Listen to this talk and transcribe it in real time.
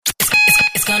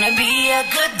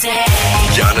a good day.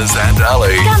 Gunners and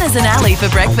Ali Gunners and Ali for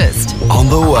breakfast. on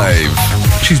the Wave.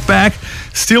 She's back,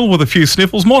 still with a few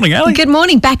sniffles. Morning, Ali. Good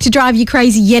morning. Back to drive you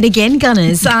crazy yet again,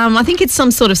 Gunners. I think it's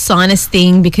some sort of sinus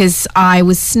thing because I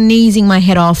was sneezing my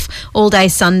head off all day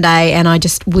Sunday and I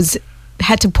just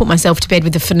had to put myself to bed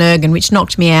with the Finurgan, which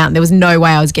knocked me out. There was no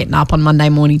way I was getting up on Monday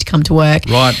morning to come to work.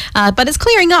 Right. But it's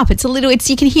clearing up. It's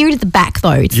you can hear it at the back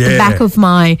though. It's Yeah. the back of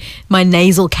my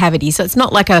nasal cavity. So it's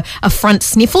not like a front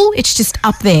sniffle. It's just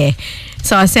up there.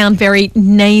 So I sound very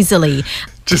nasally.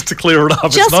 Just to clear it up,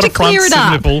 Just it's not to a front clear it up.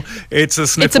 sniffle, it's a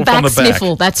sniffle It's a from back the back.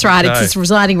 sniffle, that's right. Okay. It's just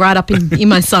residing right up in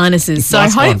my sinuses. So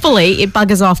Nice one. hopefully it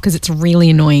buggers off because it's really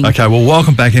annoying. Okay, well,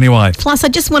 welcome back anyway. Plus, I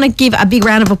just want to give a big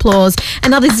round of applause.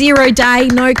 Another 0 day,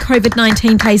 no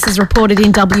COVID-19 cases reported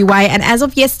in WA. And as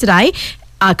of yesterday,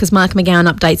 because Mark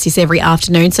McGowan updates this every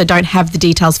afternoon, so don't have the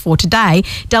details for today,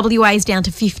 WA is down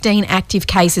to 15 active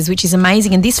cases, which is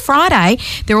amazing. And this Friday,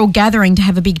 they're all gathering to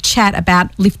have a big chat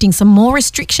about lifting some more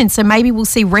restrictions. So maybe we'll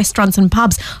see restaurants and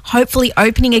pubs hopefully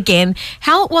opening again.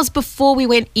 How it was before we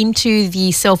went into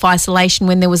the self-isolation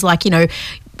when there was a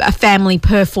family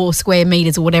per 4 square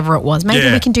metres or whatever it was. Maybe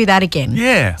Yeah. we can do that again.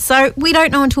 Yeah. So we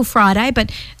don't know until Friday, but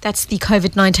that's the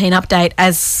COVID-19 update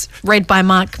as read by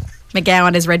Mark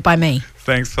McGowan, as read by me.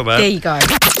 Thanks for that. There you go.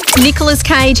 Nicolas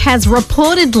Cage has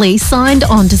reportedly signed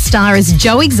on to star as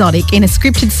Joe Exotic in a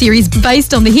scripted series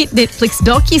based on the hit Netflix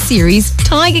docuseries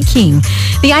Tiger King.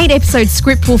 The 8-episode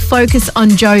script will focus on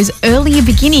Joe's earlier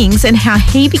beginnings and how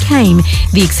he became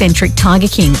the eccentric Tiger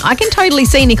King. I can totally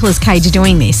see Nicolas Cage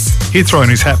doing this. He'd throw in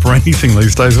his hat for anything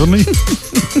these days, wouldn't he?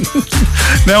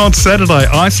 Now on Saturday,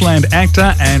 Iceland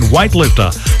actor and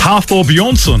weightlifter Hafthor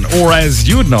Bjornsson, or as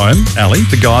you would know him, Ali,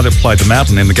 the guy that played the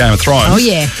mountain in the Game of Thrones, Oh,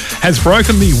 yeah. has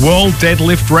broken the world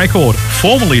deadlift record,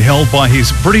 formerly held by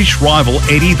his British rival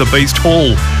Eddie the Beast Hall.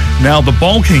 Now, the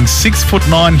bulking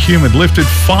 6'9" human lifted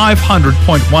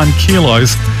 500.1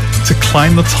 kilos to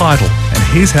claim the title. And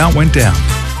here's how it went down.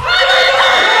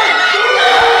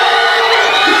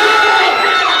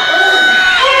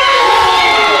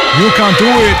 You can't do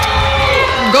it.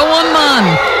 Go on, man.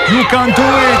 You can't do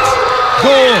it.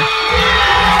 Go.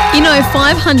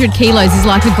 500 kilos is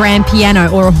like a grand piano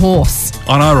or a horse.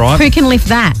 I know, right? Who can lift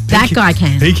that? That guy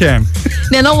can. He can.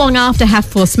 Now, not long after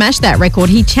Hafthor smashed that record,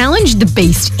 he challenged the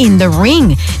Beast in the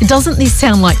ring. Doesn't this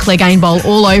sound like Clegane Bowl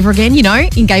all over again?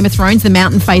 In Game of Thrones, the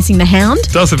mountain facing the hound?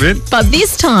 Does a bit. But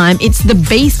this time, it's the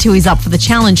Beast who is up for the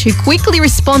challenge, who quickly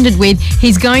responded with,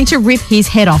 he's going to rip his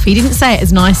head off. He didn't say it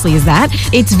as nicely as that.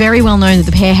 It's very well known that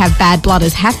the pair have bad blood,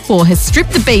 as Hafthor has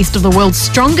stripped the Beast of the world's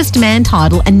strongest man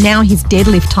title and now his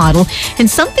deadlift title. And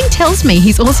something tells me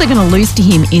he's also going to lose to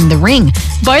him in the ring.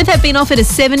 Both have been offered a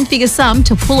 7-figure sum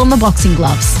to pull on the boxing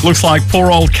gloves. Looks like poor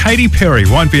old Katy Perry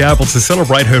won't be able to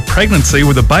celebrate her pregnancy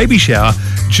with a baby shower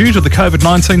due to the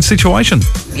COVID-19 situation.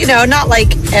 Not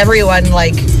like everyone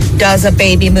does a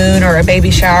baby moon or a baby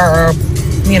shower or,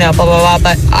 blah, blah, blah.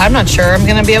 But I'm not sure I'm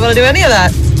going to be able to do any of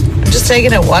that. I'm just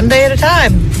taking it one day at a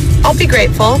time. I'll be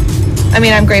grateful.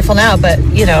 I'm grateful now, but,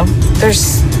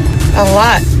 there's a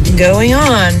lot going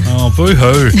on. Oh,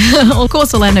 boo-hoo. Of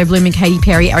course, Orlando Bloom and Katy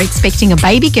Perry are expecting a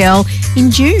baby girl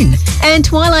in June. And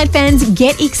Twilight fans,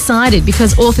 get excited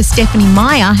because author Stephanie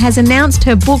Meyer has announced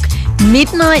her book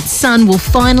Midnight Sun will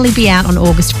finally be out on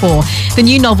August 4. The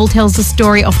new novel tells the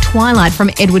story of Twilight from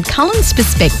Edward Cullen's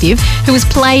perspective, who was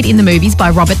played in the movies by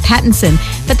Robert Pattinson.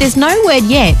 But there's no word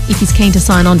yet if he's keen to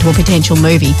sign on to a potential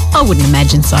movie. I wouldn't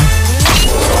imagine so.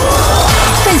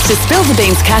 Thanks to Spill the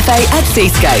Beans Cafe at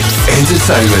Seascapes.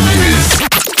 Entertainment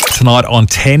news. Tonight on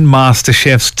 10,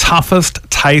 MasterChef's toughest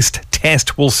taste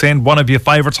test will send one of your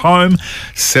favourites home.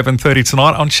 7:30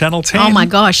 tonight on Channel 10. Oh my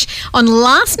gosh. On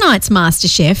last night's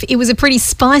MasterChef, it was a pretty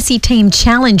spicy team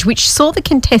challenge which saw the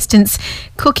contestants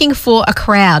cooking for a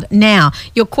crowd. Now,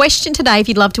 your question today, if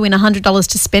you'd love to win $100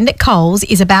 to spend at Coles,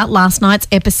 is about last night's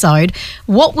episode.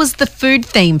 What was the food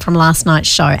theme from last night's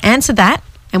show? Answer that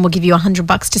and we'll give you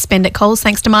 $100 to spend at Coles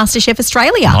thanks to MasterChef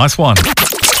Australia. Nice one.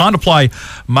 Time to play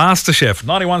MasterChef.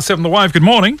 91.7 The Wave, good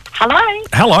morning. Hello,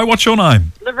 Hello, what's your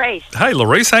name? Larice. Hey,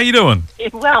 Larice, how you doing?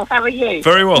 Well, how are you?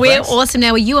 Very well, We're thanks. awesome.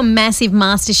 Now, are you a massive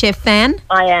MasterChef fan?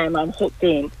 I am. I'm hooked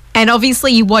in. And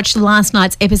obviously you watched last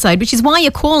night's episode, which is why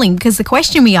you're calling, because the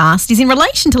question we asked is in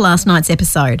relation to last night's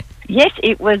episode. Yes,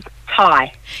 it was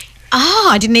Thai.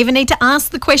 I didn't even need to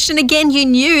ask the question again. You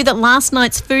knew that last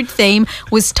night's food theme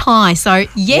was Thai. So,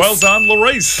 yes. Well done,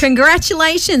 Larice.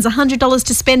 Congratulations. $100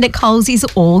 to spend at Coles is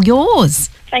all yours.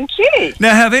 Thank you.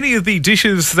 Now, have any of the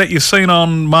dishes that you've seen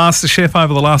on MasterChef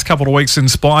over the last couple of weeks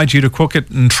inspired you to cook it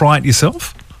and try it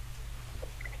yourself?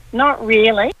 Not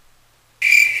really.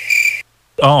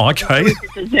 Oh, okay.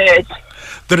 Desserts.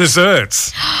 The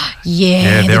desserts.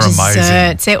 Yeah, they're the amazing.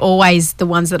 desserts. They're always the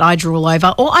ones that I drool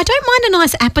over. Or I don't mind a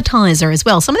nice appetizer as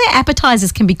well. Some of their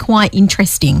appetizers can be quite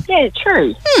interesting. Yeah,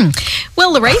 true.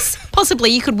 Well, Larice,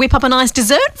 possibly you could whip up a nice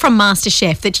dessert from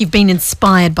MasterChef that you've been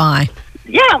inspired by.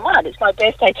 Yeah, I might. It's my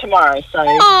birthday tomorrow, so...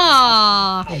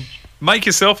 Ah. Make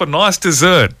yourself a nice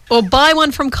dessert. Or buy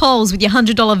one from Coles with your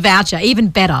 $100 voucher. Even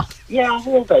better. Yeah, I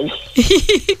will be.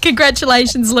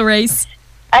 Congratulations, Larice.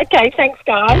 Okay, thanks,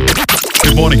 guys.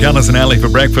 Good morning, Gunners and Ali for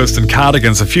breakfast and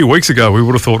cardigans. A few weeks ago, we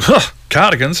would have thought,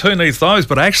 cardigans, who needs those?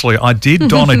 But actually, I did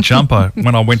don a jumper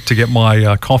when I went to get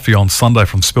my coffee on Sunday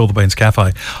from Spill the Beans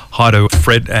Cafe. Hi to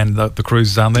Fred and the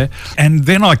crews down there. And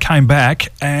then I came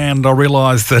back and I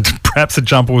realised that perhaps the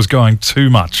jumper was going too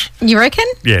much. You reckon?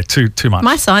 Yeah, too much.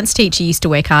 My science teacher used to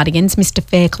wear cardigans, Mr.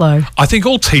 Fairclough. I think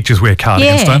all teachers wear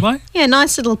cardigans, don't they? Yeah,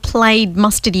 nice little plaid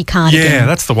mustardy cardigan. Yeah,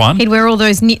 that's the one. He'd wear all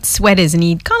those knit sweaters and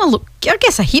he'd kind of look, I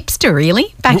guess, a hipster,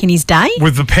 really, back in his day.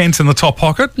 With the pants in the top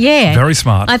pocket? Yeah. Very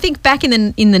smart. I think back in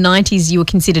the 90s you were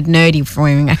considered nerdy for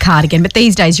wearing a cardigan, but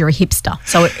these days you're a hipster.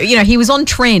 So, he was on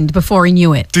trend before he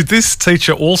knew it. Did this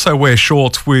teacher also wear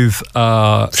shorts with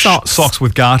socks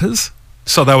with garters?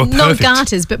 So they were perfect. Not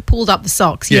garters, but pulled up the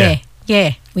socks. Yeah.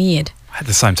 Weird. I had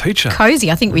the same teacher.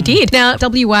 Cozy, I think we did. Now,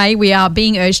 WA, we are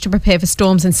being urged to prepare for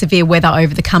storms and severe weather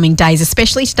over the coming days,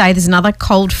 especially today. There's another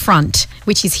cold front,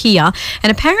 which is here.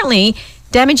 And apparently,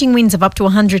 damaging winds of up to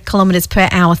 100 kilometres per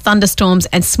hour, thunderstorms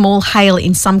and small hail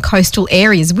in some coastal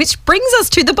areas, which brings us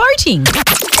to the boating.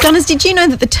 Gunners, did you know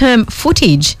that the term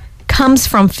footage comes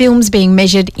from films being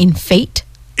measured in feet?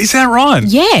 Is that right?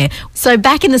 Yeah. So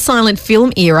back in the silent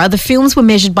film era, the films were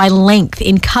measured by length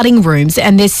in cutting rooms,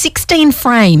 and there's 16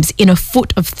 frames in a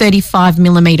foot of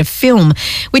 35mm film,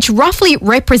 which roughly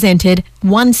represented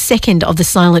 1 second of the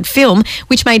silent film,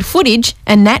 which made footage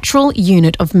a natural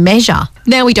unit of measure.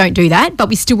 Now we don't do that, but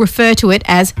we still refer to it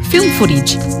as film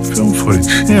footage. Film footage.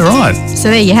 Yeah, right. So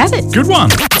there you have it. Good one.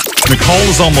 Nicole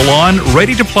is on the line,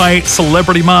 ready to play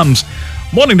Celebrity Mums.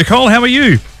 Morning, Nicole. How are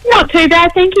you? Not too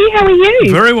bad, thank you. How are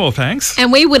you? Very well, thanks.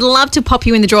 And we would love to pop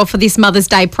you in the draw for this Mother's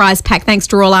Day prize pack, thanks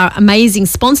to all our amazing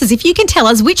sponsors. If you can tell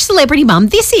us which celebrity mum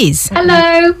this is.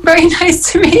 Hello, very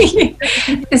nice to meet you.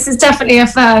 This is definitely a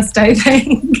first, I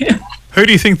think. Who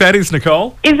do you think that is,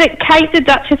 Nicole? Is it Kate, the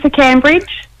Duchess of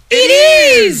Cambridge? It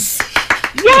is!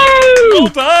 Yay! Well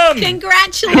done.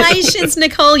 Congratulations,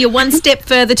 Nicole. You're one step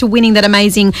further to winning that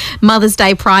amazing Mother's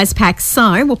Day prize pack.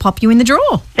 So we'll pop you in the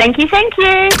draw. Thank you, thank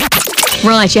you.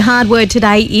 Right, your hard word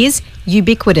today is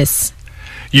ubiquitous.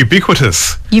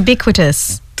 Ubiquitous.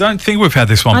 Ubiquitous. Don't think we've had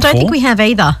this one I before. don't think we have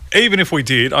either. Even if we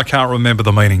did, I can't remember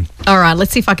the meaning. All right, let's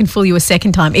see if I can fool you a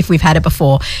second time if we've had it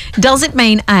before. Does it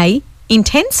mean A,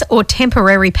 intense or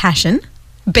temporary passion,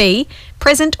 B,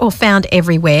 present or found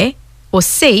everywhere, or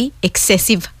C,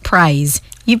 excessive praise?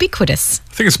 Ubiquitous.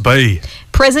 I think it's B.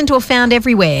 Present or found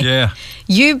everywhere. Yeah.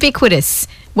 Ubiquitous.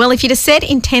 Well, if you'd have said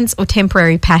intense or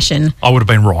temporary passion, I would have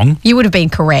been wrong. you would have been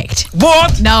correct.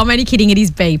 What? No, I'm only kidding. It is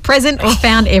B. Present or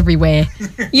found everywhere.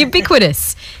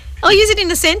 Ubiquitous. I'll use it in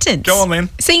a sentence. Go on then.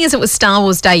 Seeing as it was Star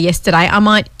Wars Day yesterday, I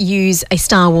might use a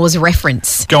Star Wars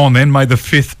reference. Go on then. May the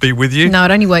 5th be with you. No,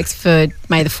 it only works for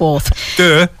May the 4th.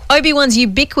 Duh. Obi-Wan's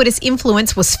ubiquitous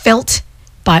influence was felt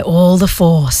by all the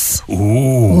Force.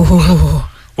 Ooh.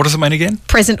 What does it mean again?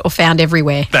 Present or found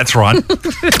everywhere. That's right.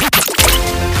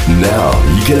 Now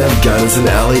you can have Gunners and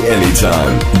Ali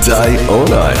anytime, day or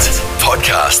night.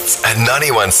 Podcasts at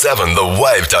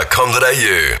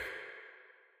 917thewave.com.au.